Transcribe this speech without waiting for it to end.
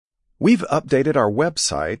We've updated our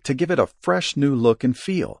website to give it a fresh new look and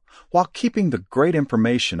feel, while keeping the great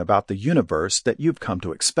information about the universe that you've come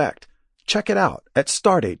to expect. Check it out at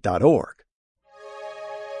stardate.org.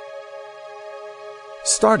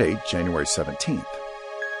 Stardate, January 17th.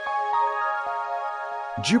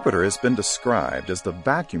 Jupiter has been described as the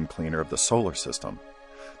vacuum cleaner of the solar system.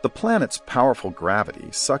 The planet's powerful gravity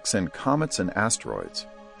sucks in comets and asteroids.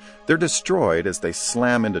 They're destroyed as they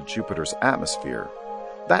slam into Jupiter's atmosphere.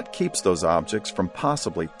 That keeps those objects from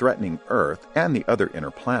possibly threatening Earth and the other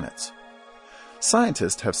inner planets.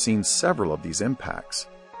 Scientists have seen several of these impacts.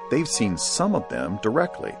 They've seen some of them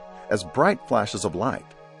directly, as bright flashes of light.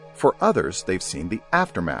 For others, they've seen the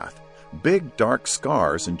aftermath, big dark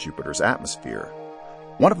scars in Jupiter's atmosphere.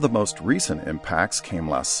 One of the most recent impacts came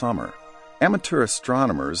last summer. Amateur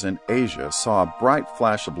astronomers in Asia saw a bright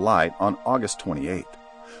flash of light on August 28th.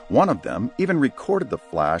 One of them even recorded the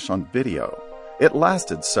flash on video. It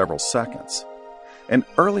lasted several seconds. An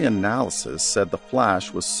early analysis said the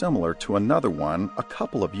flash was similar to another one a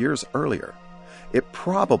couple of years earlier. It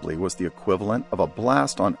probably was the equivalent of a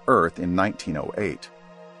blast on Earth in 1908.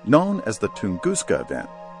 Known as the Tunguska event,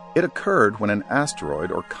 it occurred when an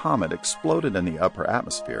asteroid or comet exploded in the upper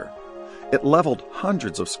atmosphere. It leveled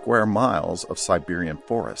hundreds of square miles of Siberian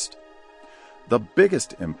forest. The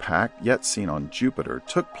biggest impact yet seen on Jupiter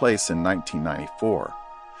took place in 1994.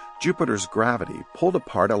 Jupiter's gravity pulled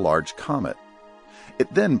apart a large comet.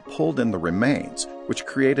 It then pulled in the remains, which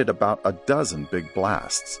created about a dozen big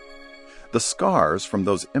blasts. The scars from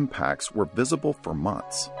those impacts were visible for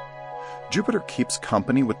months. Jupiter keeps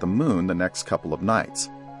company with the Moon the next couple of nights.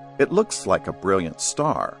 It looks like a brilliant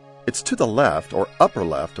star. It's to the left or upper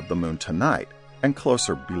left of the Moon tonight, and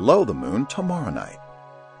closer below the Moon tomorrow night.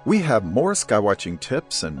 We have more skywatching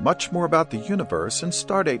tips and much more about the universe in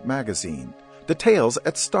Stardate magazine. Details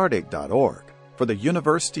at stardate.org. For the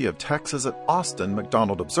University of Texas at Austin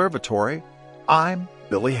McDonald Observatory, I'm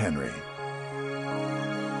Billy Henry.